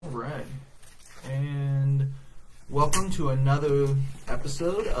Welcome to another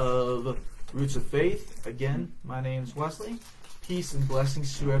episode of Roots of Faith. Again, my name is Wesley. Peace and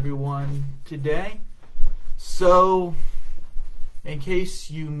blessings to everyone today. So, in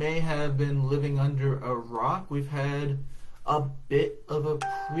case you may have been living under a rock, we've had a bit of a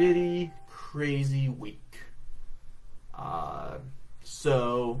pretty crazy week.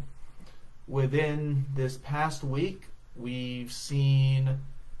 So, within this past week, we've seen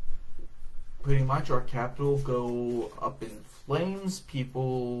pretty much our capital go up in flames.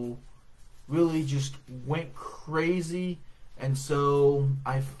 People really just went crazy. And so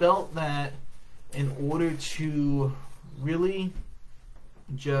I felt that in order to really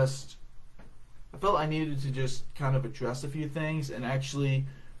I felt I needed to just kind of address a few things and actually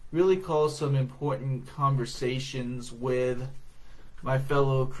really cause some important conversations with my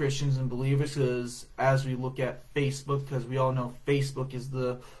fellow Christians and believers, because as we look at Facebook, because we all know Facebook is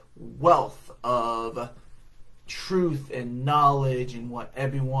the wealth of truth and knowledge and what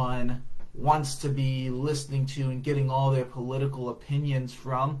everyone wants to be listening to and getting all their political opinions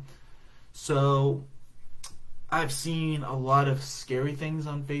from. So I've seen a lot of scary things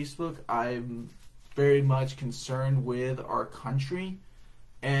on Facebook. I'm very much concerned with our country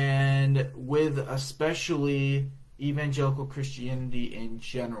and with especially evangelical Christianity in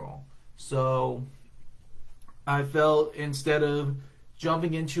general. So I felt, instead of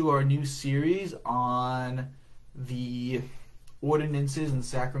jumping into our new series on the ordinances and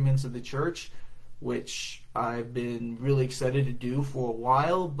sacraments of the church, which I've been really excited to do for a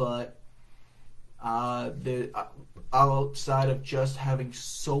while, but outside of just having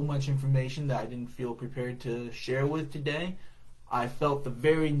so much information that I didn't feel prepared to share with today, I felt the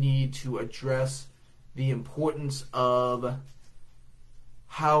very need to address the importance of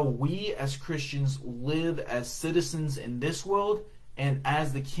how we as Christians live as citizens in this world and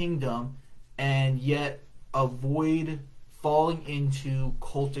as the kingdom, and yet avoid falling into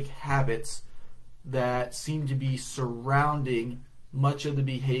cultic habits that seem to be surrounding much of the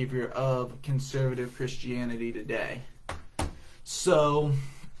behavior of conservative Christianity today. So,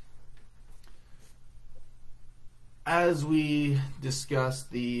 as we discuss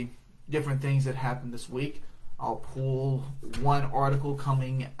the different things that happened this week, I'll pull one article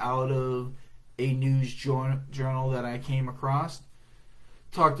coming out of a news journal that I came across.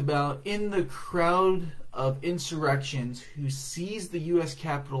 Talked about, in the crowd of insurrections who seized the U.S.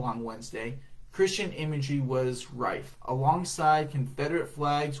 Capitol on Wednesday, Christian imagery was rife. Alongside Confederate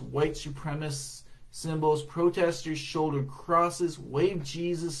flags, white supremacist symbols, protesters shouldered crosses, waved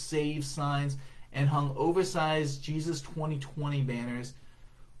Jesus Save signs, and hung oversized Jesus 2020 banners.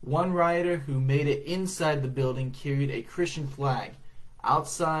 One rioter who made it inside the building carried a Christian flag.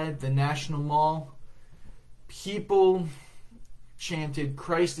 Outside the National Mall, people chanted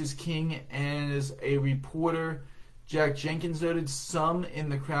 "Christ is King," and as a reporter, Jack Jenkins, noted, some in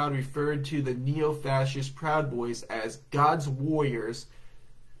the crowd referred to the neo-fascist Proud Boys as God's warriors.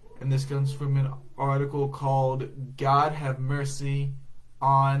 And this comes from an article called "God Have Mercy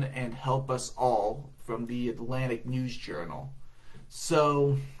on and Help Us All" from the Atlantic News Journal.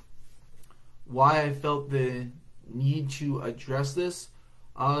 So, why I felt the need to address this,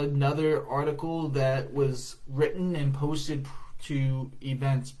 another article that was written and posted to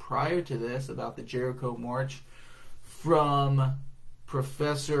events prior to this about the Jericho March from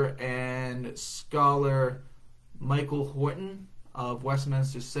Professor and Scholar Michael Horton of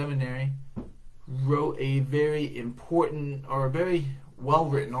Westminster Seminary, wrote a very important, or a very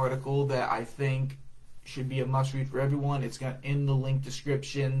well-written article that I think should be a must-read for everyone. It's got in the links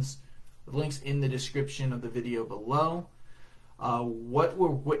in the description of the video below. What we're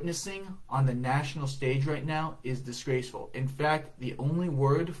witnessing on the national stage right now is disgraceful. In fact, the only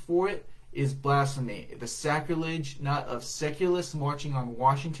word for it is blasphemy. The sacrilege not of secularists marching on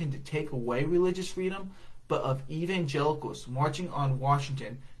Washington to take away religious freedom, but of evangelicals marching on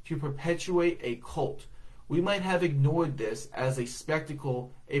Washington to perpetuate a cult. We might have ignored this as a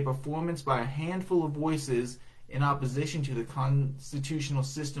spectacle, a performance by a handful of voices in opposition to the constitutional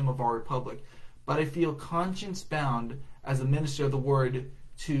system of our republic, but I feel conscience-bound as a minister of the word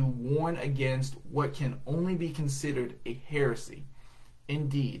to warn against what can only be considered a heresy.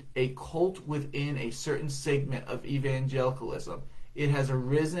 Indeed, a cult within a certain segment of evangelicalism. It has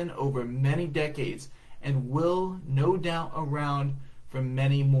arisen over many decades and will no doubt around for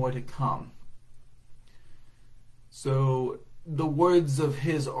many more to come. So, the words of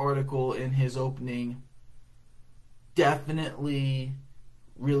his article in his opening definitely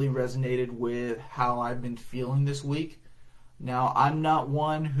really resonated with how I've been feeling this week. Now, I'm not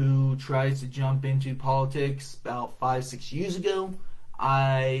one who tries to jump into politics. About 5-6 years ago,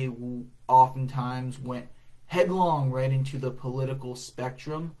 I oftentimes went headlong right into the political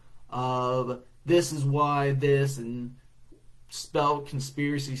spectrum of this is why this, and spout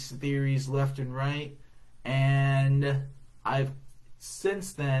conspiracy theories left and right. And I've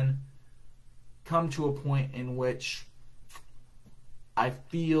since then come to a point in which I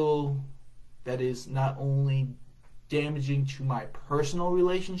feel that is not only damaging to my personal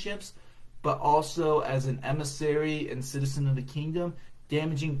relationships, but also as an emissary and citizen of the kingdom,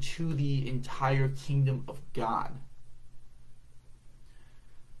 damaging to the entire kingdom of God.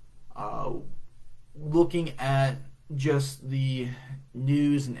 Looking at just the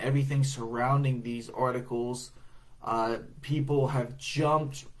news and everything surrounding these articles, people have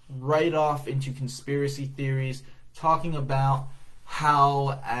jumped right off into conspiracy theories, talking about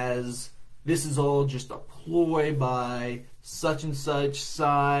how as this is all just a ploy by such and such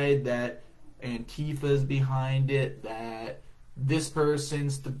side, that Antifa is behind it, that this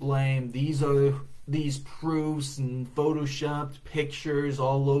person's to blame, these proofs and photoshopped pictures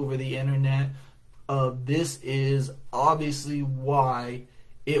all over the internet. This is obviously why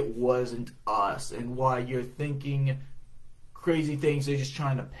it wasn't us, and why you're thinking crazy things. They're just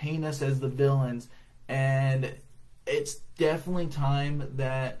trying to paint us as the villains. And it's definitely time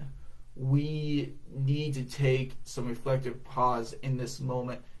that we need to take some reflective pause in this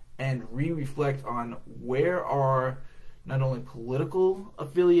moment and reflect on where our not only political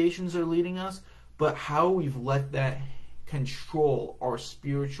affiliations are leading us, but how we've let that control our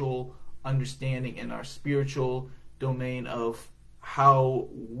spiritual understanding and our spiritual domain of how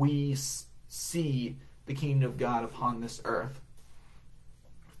we see the kingdom of God upon this earth.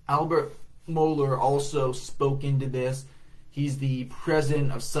 Albert Mohler also spoke into this. He's the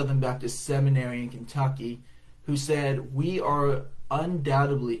president of Southern Baptist Seminary in Kentucky, who said, "We are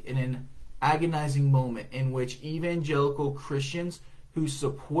undoubtedly in an agonizing moment in which evangelical Christians who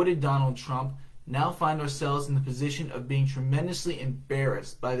supported Donald Trump now find ourselves in the position of being tremendously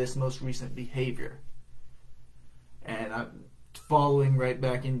embarrassed by this most recent behavior." And I'm following right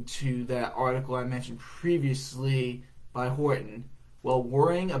back into that article I mentioned previously by Horton. While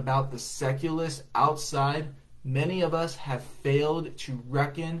worrying about the secularists outside, many of us have failed to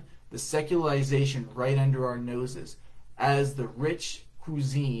reckon the secularization right under our noses, as the rich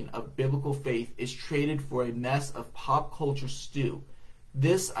cuisine of biblical faith is traded for a mess of pop culture stew.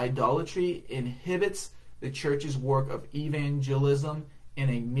 This idolatry inhibits the church's work of evangelism in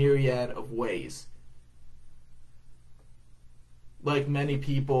a myriad of ways. Like many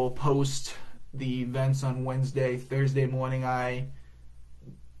people post the events on Wednesday, Thursday morning, I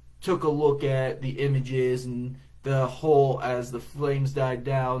took a look at the images and the whole, as the flames died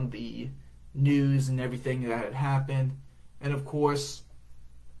down, the news and everything that had happened. And of course,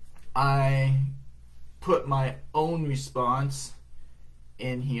 I put my own response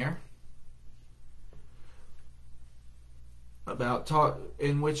in here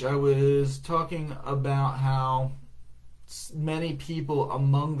in which I was talking about how many people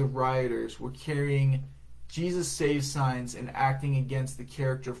among the rioters were carrying Jesus saves signs and acting against the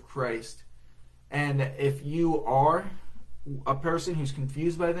character of Christ. And if you are a person who's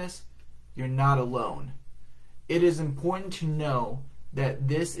confused by this, you're not alone. It is important to know that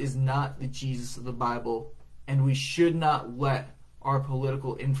this is not the Jesus of the Bible, and we should not let our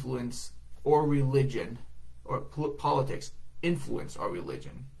political influence or religion or politics influence our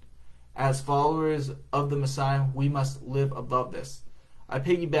religion. As followers of the Messiah, we must live above this. I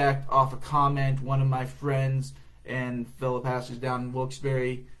piggybacked off a comment one of my friends and fellow pastors down in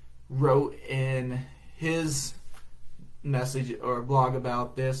Wilkes-Barre wrote in his message or blog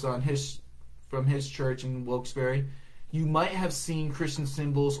about this from his church in Wilkes-Barre. You might have seen Christian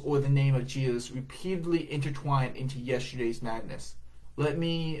symbols or the name of Jesus repeatedly intertwined into yesterday's madness. Let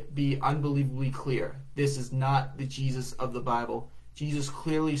me be unbelievably clear. This is not the Jesus of the Bible. Jesus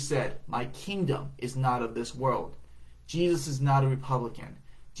clearly said, "My kingdom is not of this world." Jesus is not a Republican.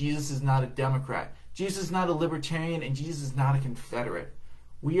 Jesus is not a Democrat. Jesus is not a Libertarian, and Jesus is not a Confederate.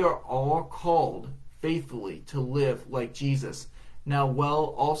 We are all called faithfully to live like Jesus. Now,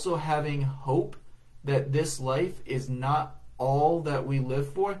 while also having hope that this life is not all that we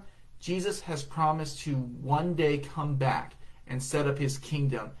live for, Jesus has promised to one day come back and set up his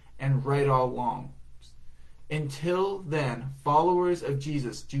kingdom and right our wrongs. Until then, followers of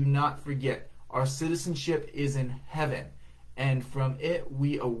Jesus, do not forget our citizenship is in heaven, and from it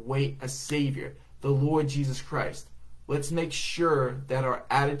we await a Savior, the Lord Jesus Christ. Let's make sure that our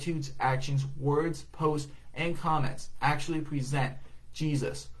attitudes, actions, words, posts, and comments actually present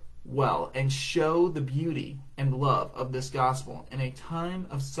Jesus well and show the beauty and love of this gospel in a time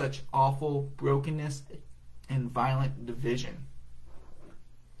of such awful brokenness and violent division.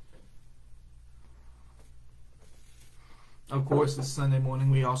 Of course, this Sunday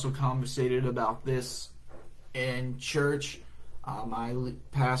morning we also conversated about this in church. My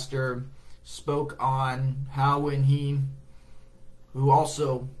pastor spoke on how when he, who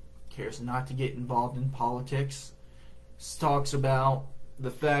also cares not to get involved in politics, talks about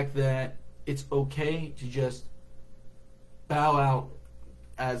the fact that it's okay to just bow out,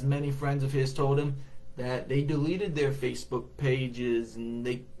 as many friends of his told him that they deleted their Facebook pages and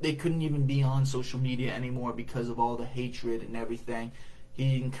they couldn't even be on social media anymore because of all the hatred and everything.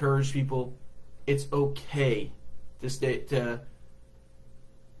 He encouraged people, it's okay to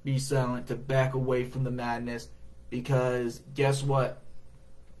be silent, to back away from the madness, because guess what?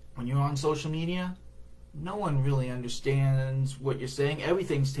 When you're on social media, no one really understands what you're saying.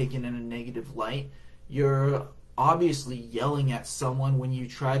 Everything's taken in a negative light. You're obviously yelling at someone when you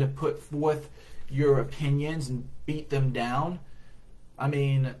try to put forth your opinions and beat them down. I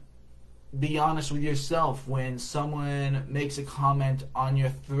mean, be honest with yourself. When someone makes a comment on your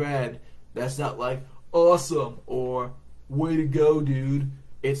thread that's not like awesome or way to go, dude,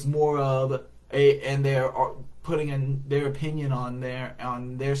 it's more of and they're putting in their opinion on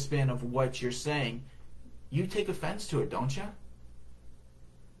their spin of what you're saying, you take offense to it, don't you?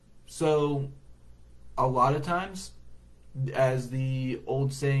 So a lot of times, as the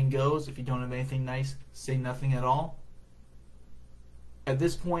old saying goes, if you don't have anything nice, say nothing at all. At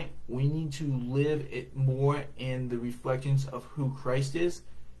this point, we need to live it more in the reflections of who Christ is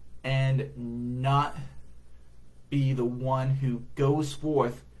and not be the one who goes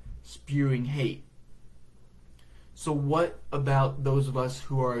forth spewing hate. So what about those of us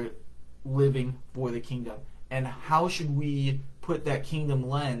who are living for the kingdom? And how should we put that kingdom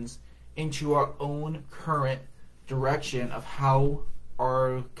lens into our own current direction of how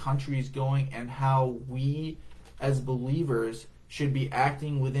our country is going and how we as believers should be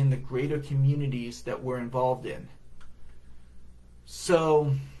acting within the greater communities that we're involved in?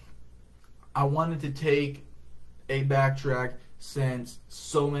 So I wanted to take a backtrack, since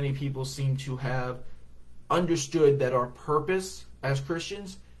so many people seem to have understood that our purpose as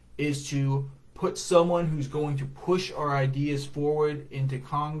Christians is to put someone who's going to push our ideas forward into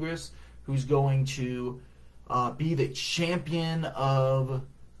Congress, who's going to be the champion of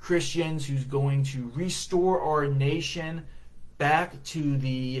Christians, who's going to restore our nation back to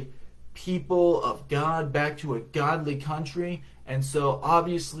the people of God, back to a godly country. And so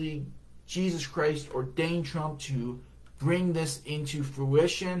obviously Jesus Christ ordained Trump to bring this into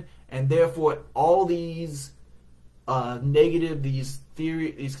fruition, and therefore all these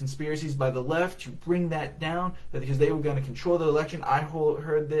these conspiracies by the left to bring that down, because they were going to control the election. I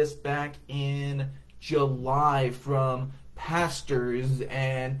heard this back in July from pastors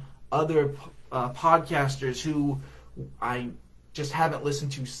and other podcasters who I just haven't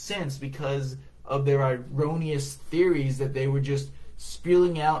listened to since because of their erroneous theories that they were just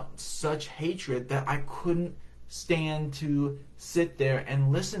spewing out such hatred that I couldn't stand to sit there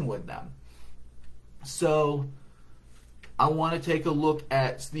and listen with them. So I want to take a look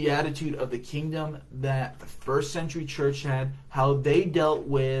at the attitude of the kingdom that the first century church had, how they dealt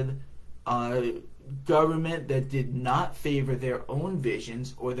with government that did not favor their own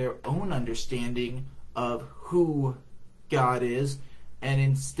visions or their own understanding of who God is, and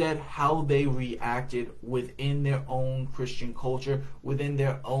instead how they reacted within their own Christian culture, within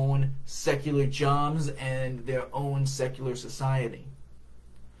their own secular jobs and their own secular society.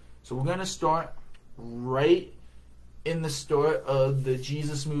 So we're going to start right in the start of the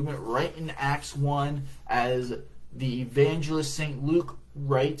Jesus movement, right in Acts 1, as the evangelist St. Luke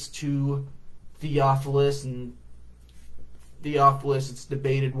writes to Theophilus, and Theophilus, it's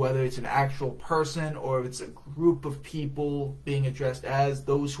debated whether it's an actual person or if it's a group of people being addressed as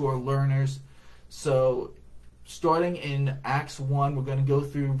those who are learners. So starting in Acts 1, we're going to go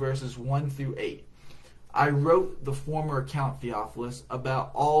through verses 1 through 8. I wrote the former account, Theophilus, about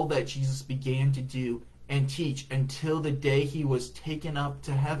all that Jesus began to do and teach until the day he was taken up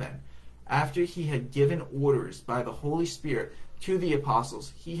to heaven, after he had given orders by the Holy Spirit to the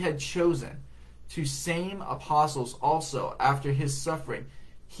apostles he had chosen. To same apostles also, after his suffering,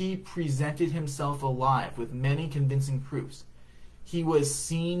 he presented himself alive with many convincing proofs. He was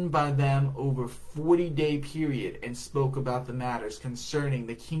seen by them over 40-day period and spoke about the matters concerning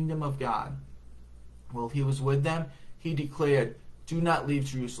the kingdom of God. While he was with them, he declared, "Do not leave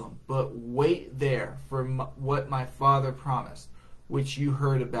Jerusalem, but wait there for what my Father promised, which you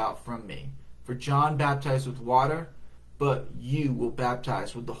heard about from me. For John baptized with water, but you will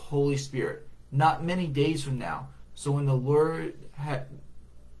baptize with the Holy Spirit not many days from now." So when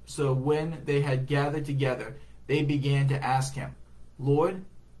when they had gathered together, they began to ask him, "Lord,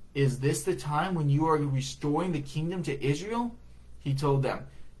 Is this the time when you are restoring the kingdom to Israel? He told them,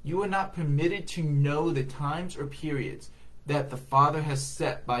 you are not permitted to know the times or periods that the Father has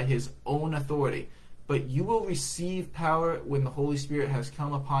set by his own authority, but you will receive power when the Holy Spirit has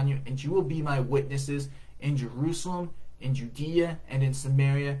come upon you, and you will be my witnesses in Jerusalem, in Judea, and in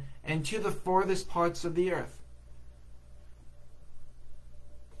Samaria, and to the farthest parts of the earth.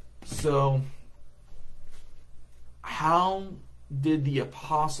 So, how did the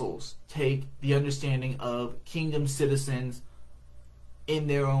apostles take the understanding of kingdom citizens in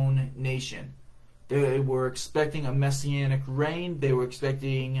their own nation? They were expecting a messianic reign. They were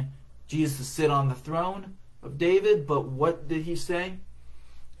expecting Jesus to sit on the throne of David. But what did he say?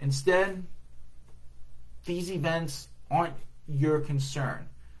 Instead, these events aren't your concern.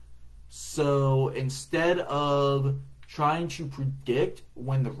 So instead of trying to predict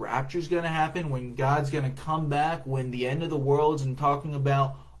when the rapture is going to happen, when God's going to come back, when the end of the world's, and talking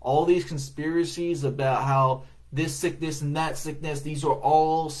about all these conspiracies about how this sickness and that sickness, these are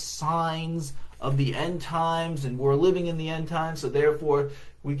all signs of the end times, and we're living in the end times, so therefore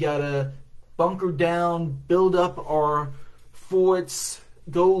we gotta bunker down, build up our forts,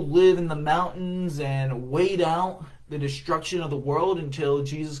 go live in the mountains, and wait out the destruction of the world until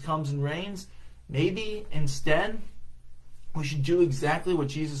Jesus comes and reigns. Maybe instead we should do exactly what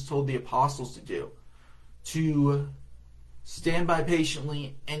Jesus told the apostles to do, to stand by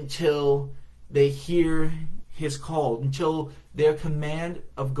patiently until they hear his call, until their command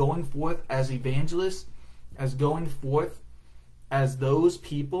of going forth as evangelists, as going forth as those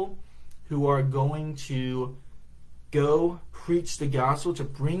people who are going to go preach the gospel, to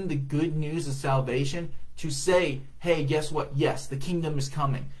bring the good news of salvation, to say, hey, guess what? Yes, the kingdom is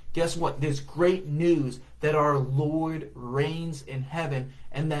coming. Guess what? There's great news that our Lord reigns in heaven,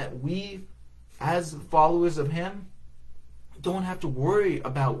 and that we, as followers of him, don't have to worry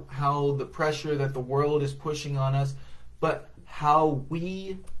about how the pressure that the world is pushing on us, but how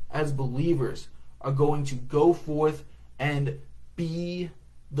we as believers are going to go forth and be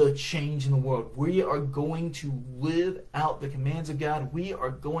the change in the world. We are going to live out the commands of God. We are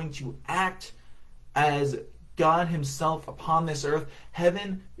going to act as God himself upon this earth.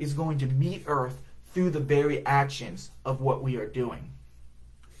 Heaven is going to meet earth through the very actions of what we are doing.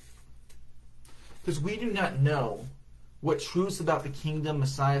 Because we do not know what truths about the kingdom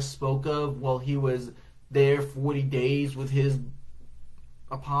Messiah spoke of while he was there 40 days with his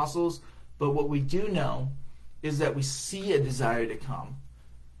apostles, but what we do know is that we see a desire to come.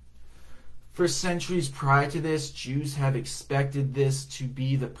 For centuries prior to this, Jews have expected this to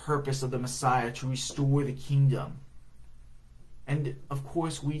be the purpose of the Messiah, to restore the kingdom. And of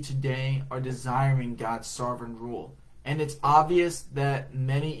course, we today are desiring God's sovereign rule. And it's obvious that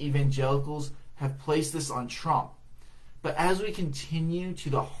many evangelicals have placed this on Trump. But as we continue to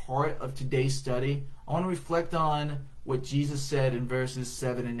the heart of today's study, I want to reflect on what Jesus said in verses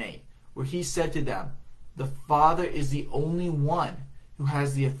 7 and 8, where he said to them, the Father is the only one who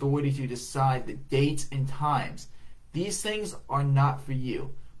has the authority to decide the dates and times. These things are not for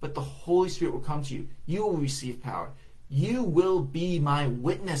you, but the Holy Spirit will come to you. You will receive power. You will be my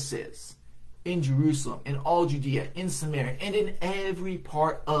witnesses in Jerusalem, in all Judea, in Samaria, and in every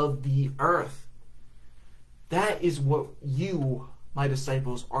part of the earth. That is what you, my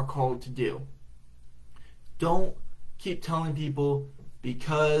disciples, are called to do. Don't keep telling people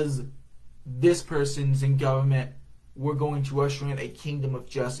because this person's in government, we're going to usher in a kingdom of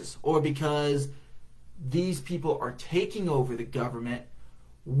justice. Or because these people are taking over the government,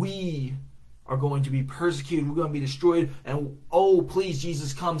 we are going to be persecuted, we're going to be destroyed, and oh, please,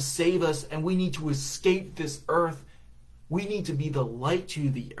 Jesus, come save us, and we need to escape this earth. We need to be the light to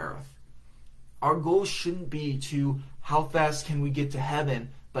the earth. Our goal shouldn't be to how fast can we get to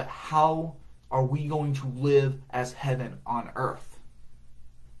heaven, but how are we going to live as heaven on earth?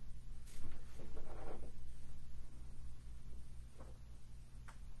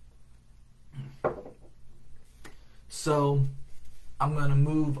 So I'm going to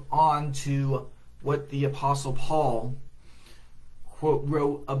move on to what the Apostle Paul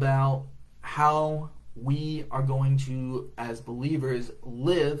wrote about how we are going to, as believers,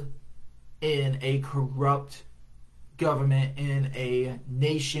 live in a corrupt government, in a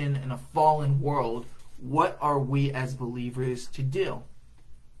nation, in a fallen world. What are we as believers to do?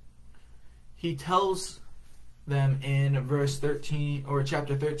 He tells them in verse 13, or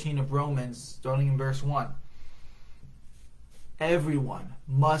chapter 13 of Romans, starting in verse 1. Everyone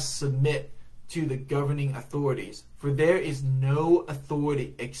must submit to the governing authorities, for there is no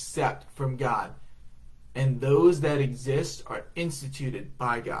authority except from God, and those that exist are instituted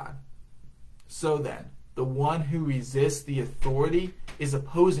by God. So then, The one who resists the authority is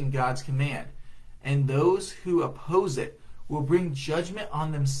opposing God's command, and those who oppose it will bring judgment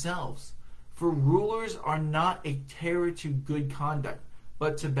on themselves. For rulers are not a terror to good conduct,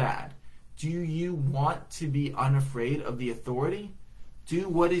 but to bad. Do you want to be unafraid of the authority? Do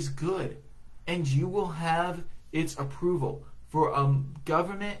what is good, and you will have its approval. For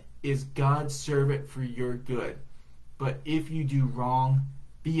government is God's servant for your good. But if you do wrong,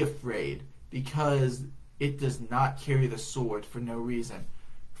 be afraid, because it does not carry the sword for no reason.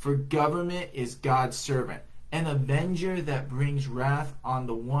 For government is God's servant, an avenger that brings wrath on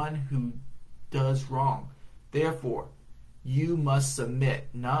the one who does wrong. Therefore, you must submit,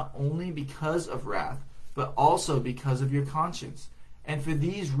 not only because of wrath, but also because of your conscience. And for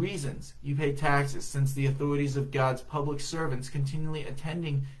these reasons you pay taxes, since the authorities of God's public servants continually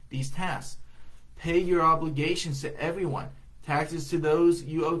attending these tasks. Pay your obligations to everyone, taxes to those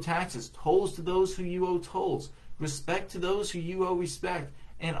you owe taxes, tolls to those who you owe tolls, respect to those who you owe respect,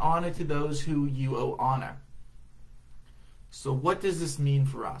 and honor to those who you owe honor. So what does this mean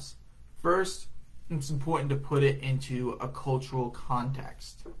for us? First, it's important to put it into a cultural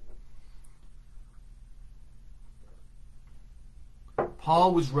context.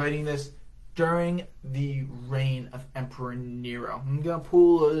 Paul was writing this during the reign of Emperor Nero. I'm going to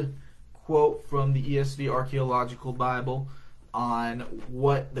pull a quote from the ESV Archaeological Bible on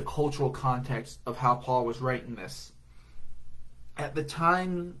what the cultural context of how Paul was writing this. At the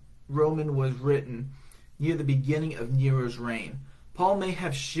time Roman was written, near the beginning of Nero's reign, Paul may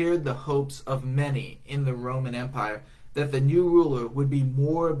have shared the hopes of many in the Roman Empire that the new ruler would be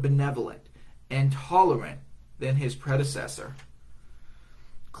more benevolent and tolerant than his predecessor,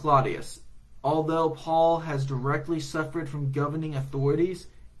 Claudius. Although Paul has directly suffered from governing authorities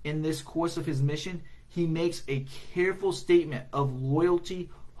in this course of his mission, he makes a careful statement of loyalty,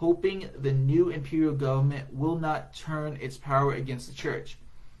 hoping the new imperial government will not turn its power against the church.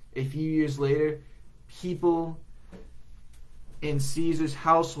 A few years later, people in Caesar's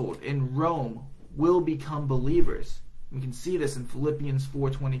household in Rome will become believers. We can see this in Philippians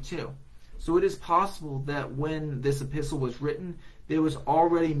 4:22. So it is possible that when this epistle was written, there was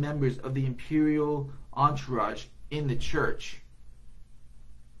already members of the imperial entourage in the church.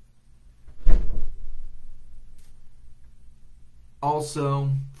 Also,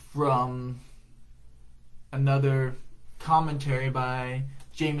 from another commentary by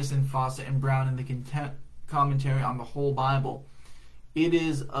Jamieson, Fawcett, and Brown in the commentary on the whole Bible, it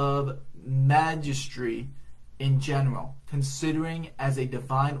is of magistry in general, considering as a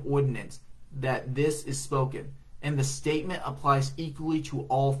divine ordinance that this is spoken, and the statement applies equally to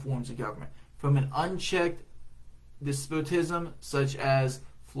all forms of government, from an unchecked despotism such as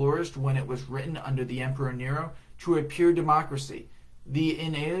flourished when it was written under the Emperor Nero, to a pure democracy. The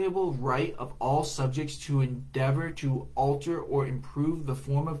inalienable right of all subjects to endeavor to alter or improve the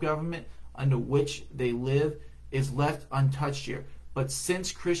form of government under which they live is left untouched here. But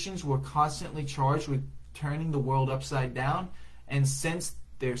since Christians were constantly charged with turning the world upside down, and since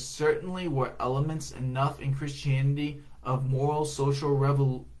there certainly were elements enough in Christianity of moral social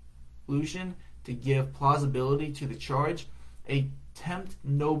revolution to give plausibility to the charge, tempt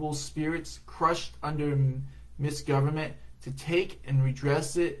noble spirits crushed under misgovernment to take and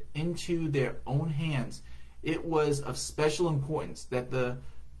redress it into their own hands, it was of special importance that the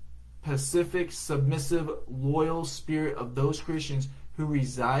pacific, submissive, loyal spirit of those Christians who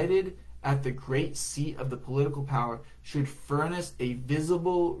resided at the great seat of the political power should furnish a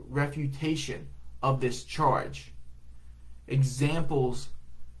visible refutation of this charge. Examples,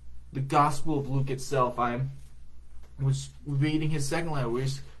 the Gospel of Luke itself. I was reading his second letter where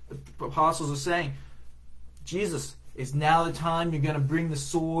the apostles are saying, Jesus, it's now the time you're going to bring the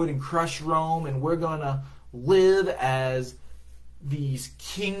sword and crush Rome, and we're going to live as these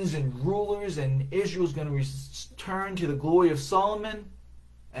kings and rulers, and Israel's going to return to the glory of Solomon.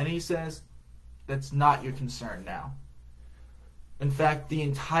 And he says, that's not your concern now. In fact, the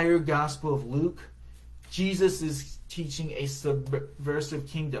entire Gospel of Luke, Jesus is teaching a subversive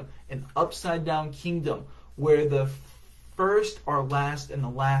kingdom, an upside-down kingdom where the first are last and the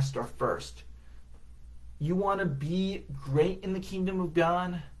last are first. You want to be great in the kingdom of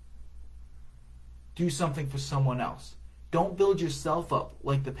God? Do something for someone else. Don't build yourself up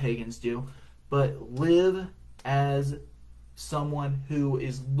like the pagans do, but live as someone who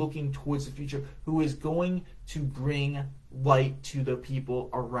is looking towards the future, who is going to bring light to the people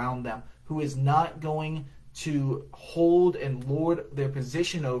around them, who is not going to hold and lord their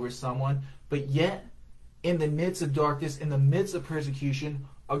position over someone, but yet in the midst of darkness, in the midst of persecution,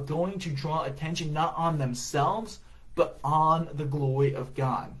 are going to draw attention not on themselves, but on the glory of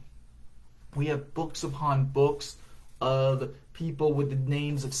God. We have books upon books of people with the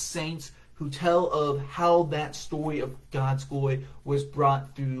names of saints who tell of how that story of God's glory was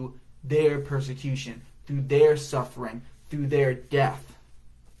brought through their persecution, through their suffering, through their death.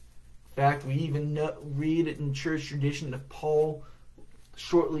 In fact, we even read it in church tradition of Paul,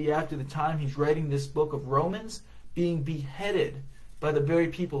 shortly after the time he's writing this book of Romans, being beheaded by the very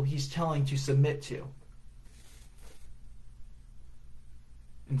people he's telling to submit to.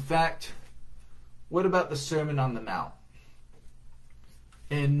 In fact, what about the Sermon on the Mount?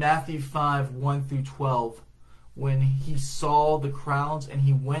 In Matthew 5, 1 through 12, when he saw the crowds and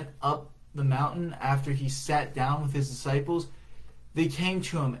he went up the mountain after he sat down with his disciples, they came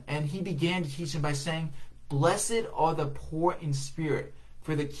to him and he began to teach them by saying, "Blessed are the poor in spirit,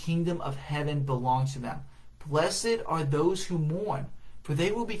 for the kingdom of heaven belongs to them. Blessed are those who mourn, for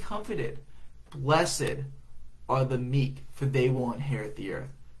they will be comforted. Blessed are the meek, for they will inherit the earth.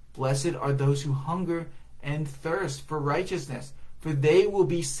 Blessed are those who hunger and thirst for righteousness, for they will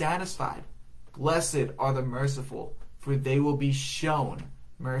be satisfied. Blessed are the merciful, for they will be shown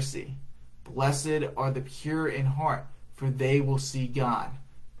mercy. Blessed are the pure in heart, for they will see God.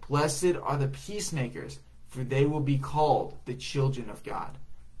 Blessed are the peacemakers, for they will be called the children of God.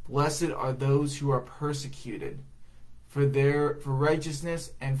 Blessed are those who are persecuted, for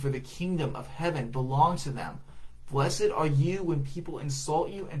righteousness and for the kingdom of heaven belongs to them. Blessed are you when people insult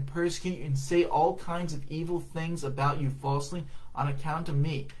you and persecute you and say all kinds of evil things about you falsely on account of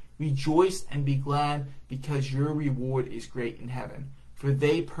me. Rejoice and be glad, because your reward is great in heaven. For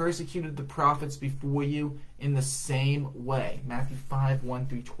they persecuted the prophets before you in the same way." Matthew 5, 1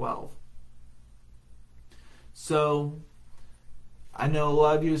 through 12. So, I know a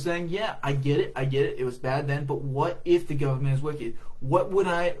lot of you are saying, yeah, I get it, it was bad then, but what if the government is wicked?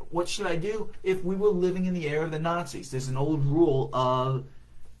 What should I do if we were living in the era of the Nazis? There's an old rule of,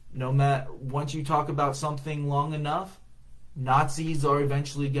 no matter, once you talk about something long enough, Nazis are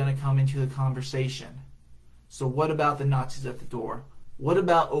eventually going to come into the conversation. So what about the Nazis at the door? What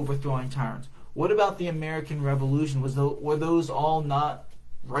about overthrowing tyrants? What about the American Revolution? Were those all not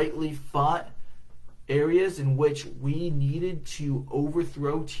rightly fought areas in which we needed to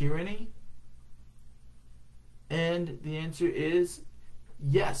overthrow tyranny? And the answer is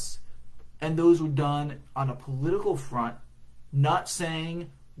yes. And those were done on a political front, not saying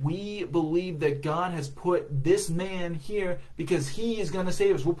we believe that God has put this man here because he is going to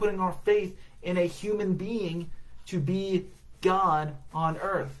save us. We're putting our faith in a human being to be God on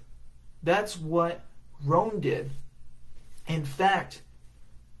earth. That's what Rome did. In fact,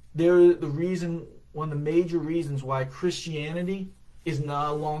 one of the major reasons why Christianity is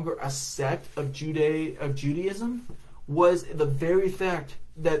no longer a sect of Judaism was the very fact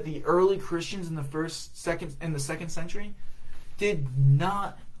that the early Christians in the second century did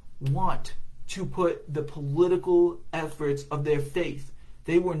not want to put the political efforts of their faith.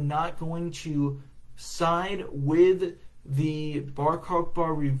 They were not going to side with the Bar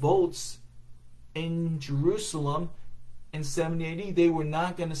Kokhba revolts in Jerusalem in 70 AD. They were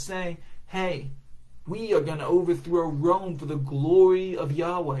not going to say, hey, we are going to overthrow Rome for the glory of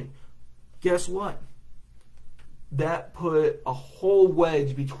Yahweh. Guess what? That put a whole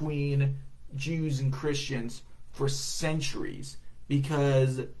wedge between Jews and Christians for centuries,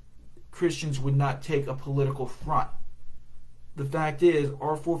 because Christians would not take a political front. The fact is,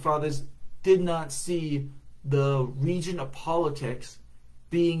 our forefathers did not see the region of politics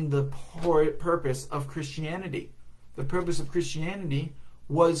being the purpose of Christianity. The purpose of Christianity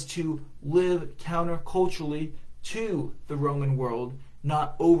was to live counterculturally to the Roman world,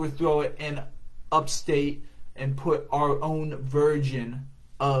 not overthrow it and upstate and put our own version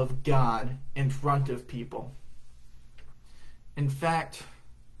of God in front of people. In fact,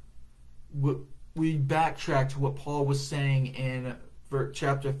 we backtrack to what Paul was saying in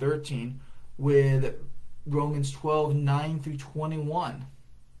chapter 13 with Romans 12, 9 through 21,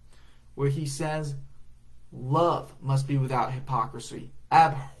 where he says, "Love must be without hypocrisy.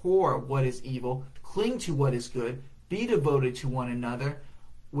 Abhor what is evil, cling to what is good, be devoted to one another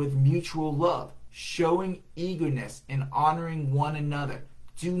with mutual love, showing eagerness in honoring one another.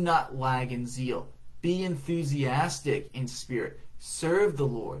 Do not lag in zeal. Be enthusiastic in spirit. Serve the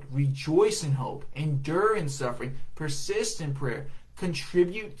Lord. Rejoice in hope. Endure in suffering. Persist in prayer.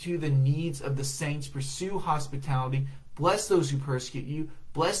 Contribute to the needs of the saints. Pursue hospitality. Bless those who persecute you.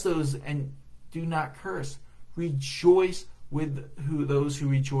 Bless those and do not curse. Rejoice with those who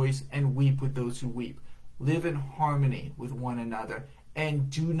rejoice and weep with those who weep. Live in harmony with one another. And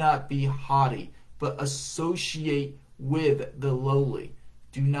do not be haughty, but associate with the lowly.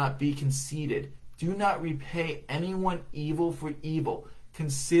 Do not be conceited. Do not repay anyone evil for evil.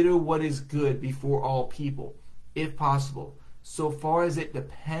 Consider what is good before all people, if possible. So far as it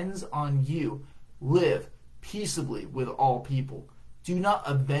depends on you, live peaceably with all people. Do not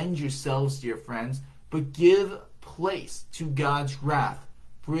avenge yourselves, dear friends, but give place to God's wrath.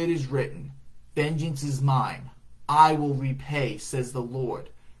 For it is written, vengeance is mine, I will repay, says the Lord.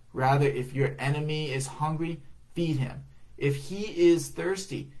 Rather, if your enemy is hungry, feed him. If he is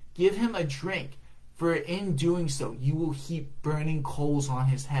thirsty, give him a drink. For in doing so, you will heap burning coals on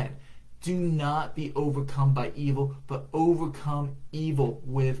his head. Do not be overcome by evil, but overcome evil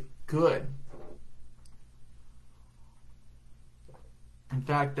with good. In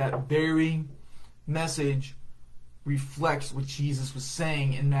fact, that very message reflects what Jesus was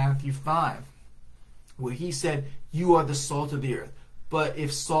saying in Matthew 5, where he said, you are the salt of the earth. But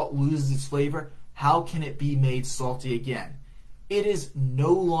if salt loses its flavor, how can it be made salty again? It is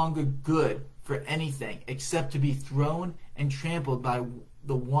no longer good for anything except to be thrown and trampled by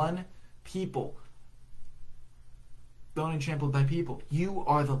people. Thrown and trampled by people. You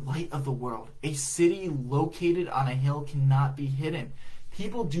are the light of the world. A city located on a hill cannot be hidden.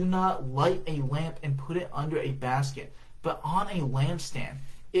 People do not light a lamp and put it under a basket, but on a lampstand.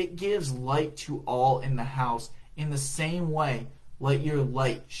 It gives light to all in the house. In the same way, let your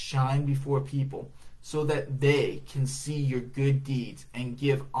light shine before people, so that they can see your good deeds and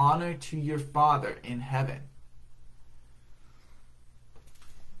give honor to your Father in heaven.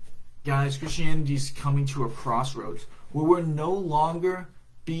 Guys, Christianity is coming to a crossroads where we're no longer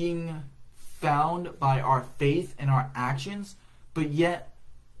being found by our faith and our actions, but yet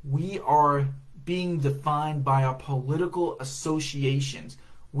we are being defined by our political associations.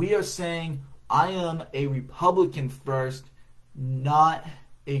 We are saying, I am a Republican first, not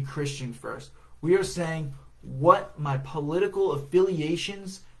a Christian first. We are saying what my political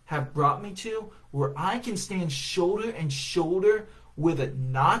affiliations have brought me to, where I can stand shoulder and shoulder with a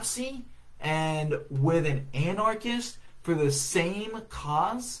Nazi and with an anarchist for the same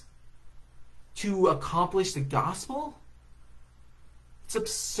cause to accomplish the gospel. It's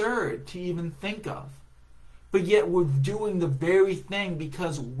absurd to even think of. But yet we're doing the very thing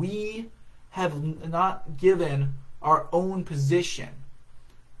because we have not given our own position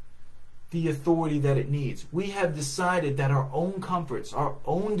the authority that it needs. We have decided that our own comforts, our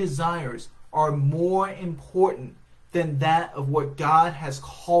own desires are more important than that of what God has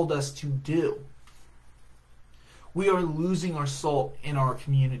called us to do. We are losing our salt in our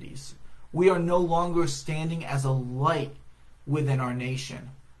communities. We are no longer standing as a light within our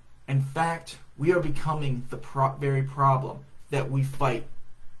nation. In fact, we are becoming the very problem that we fight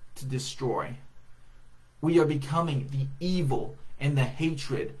to destroy. We are becoming the evil and the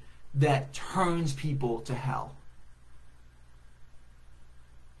hatred that turns people to hell.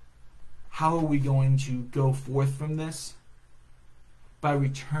 How are we going to go forth from this? By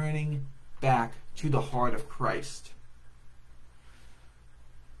returning back to the heart of Christ.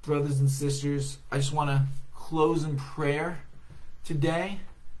 Brothers and sisters, I just want to close in prayer today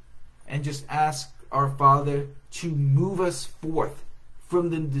and just ask our Father to move us forth from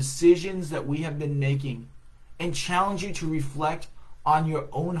the decisions that we have been making, and challenge you to reflect on your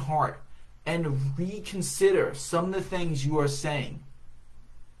own heart and reconsider some of the things you are saying.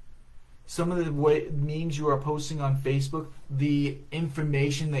 Some of the memes you are posting on Facebook, the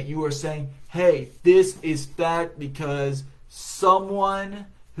information that you are saying, hey, this is fact because someone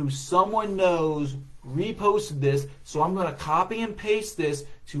who someone knows reposted this, so I'm going to copy and paste this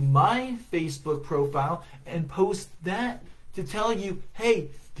to my Facebook profile and post that to tell you, hey,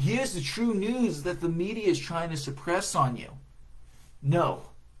 here's the true news that the media is trying to suppress on you. No.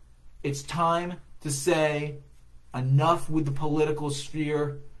 It's time to say enough with the political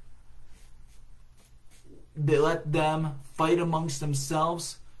sphere. Let them fight amongst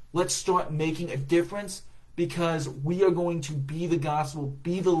themselves. Let's start making a difference, because we are going to be the gospel,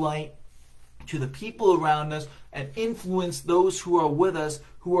 be the light to the people around us, and influence those who are with us,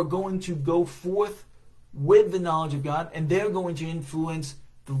 who are going to go forth with the knowledge of God, and they're going to influence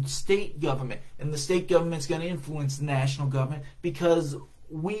the state government, and the state government's going to influence the national government, because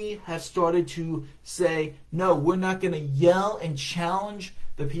we have started to say, no, we're not going to yell and challenge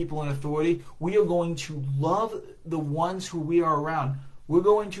the people in authority. We are going to love the ones who we are around. We're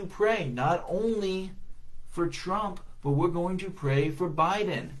going to pray not only for Trump, but we're going to pray for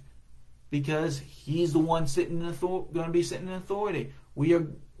Biden, because he's the one going to be sitting in authority.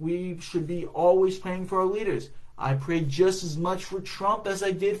 We should be always praying for our leaders. I prayed just as much for Trump as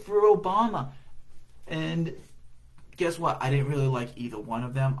I did for Obama. And guess what? I didn't really like either one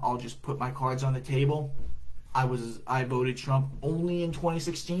of them. I'll just put my cards on the table. I voted Trump only in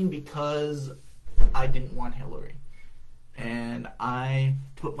 2016 because I didn't want Hillary. and I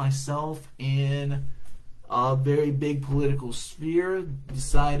put myself in a very big political sphere,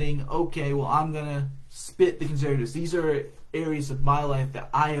 deciding, okay, well, I'm going to spit the conservatives. These are areas of my life that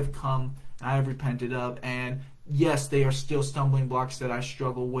I have come and I have repented of, and yes, they are still stumbling blocks that I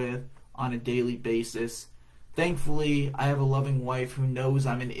struggle with on a daily basis. Thankfully, I have a loving wife who knows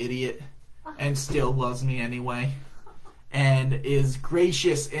I'm an idiot and still loves me anyway, and is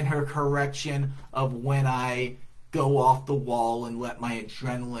gracious in her correction of when I go off the wall and let my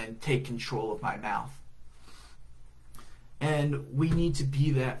adrenaline take control of my mouth. And we need to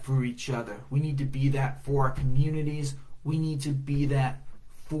be that for each other. We need to be that for our communities. We need to be that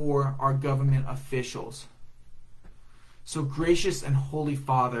for our government officials. So, gracious and holy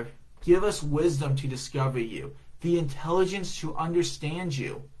Father, give us wisdom to discover you, the intelligence to understand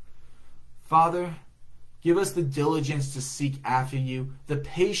you. Father, give us the diligence to seek after you, the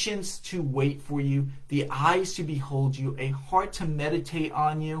patience to wait for you, the eyes to behold you, a heart to meditate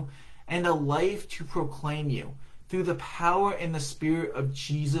on you, and a life to proclaim you, through the power and the Spirit of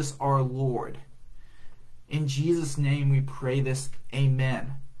Jesus our Lord. In Jesus' name we pray this.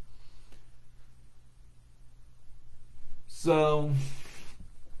 Amen. So,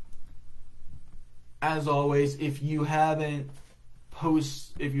 as always, if you haven't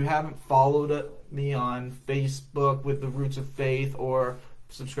followed me on Facebook with the Roots of Faith, or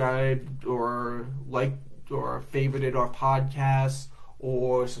subscribed or liked or favorited our podcast,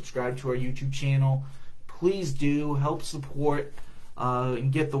 or subscribed to our YouTube channel, please do help support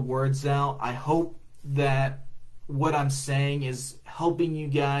and get the words out. I hope that what I'm saying is helping you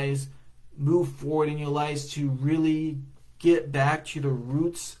guys move forward in your lives to really get back to the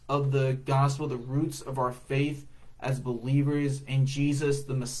roots of the gospel, the roots of our faith as believers in Jesus,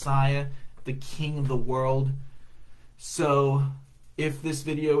 the Messiah, the King of the world. So if this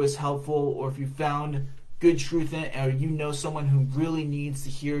video is helpful, or if you found good truth in it, or you know someone who really needs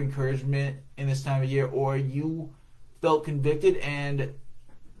to hear encouragement in this time of year, or you felt convicted and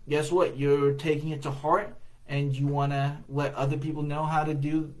guess what, you're taking it to heart and you want to let other people know how to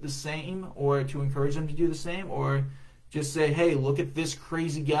do the same, or to encourage them to do the same, or just say, hey, look at this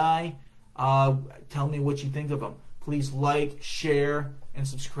crazy guy, tell me what you think of him. Please like, share, and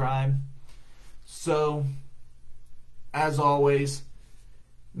subscribe. So, as always,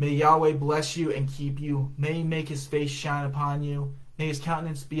 may Yahweh bless you and keep you. May He make His face shine upon you. May His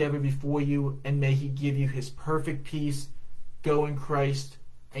countenance be ever before you, and may He give you His perfect peace. Go in Christ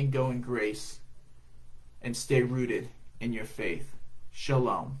and go in grace, and stay rooted in your faith.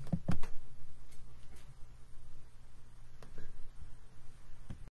 Shalom.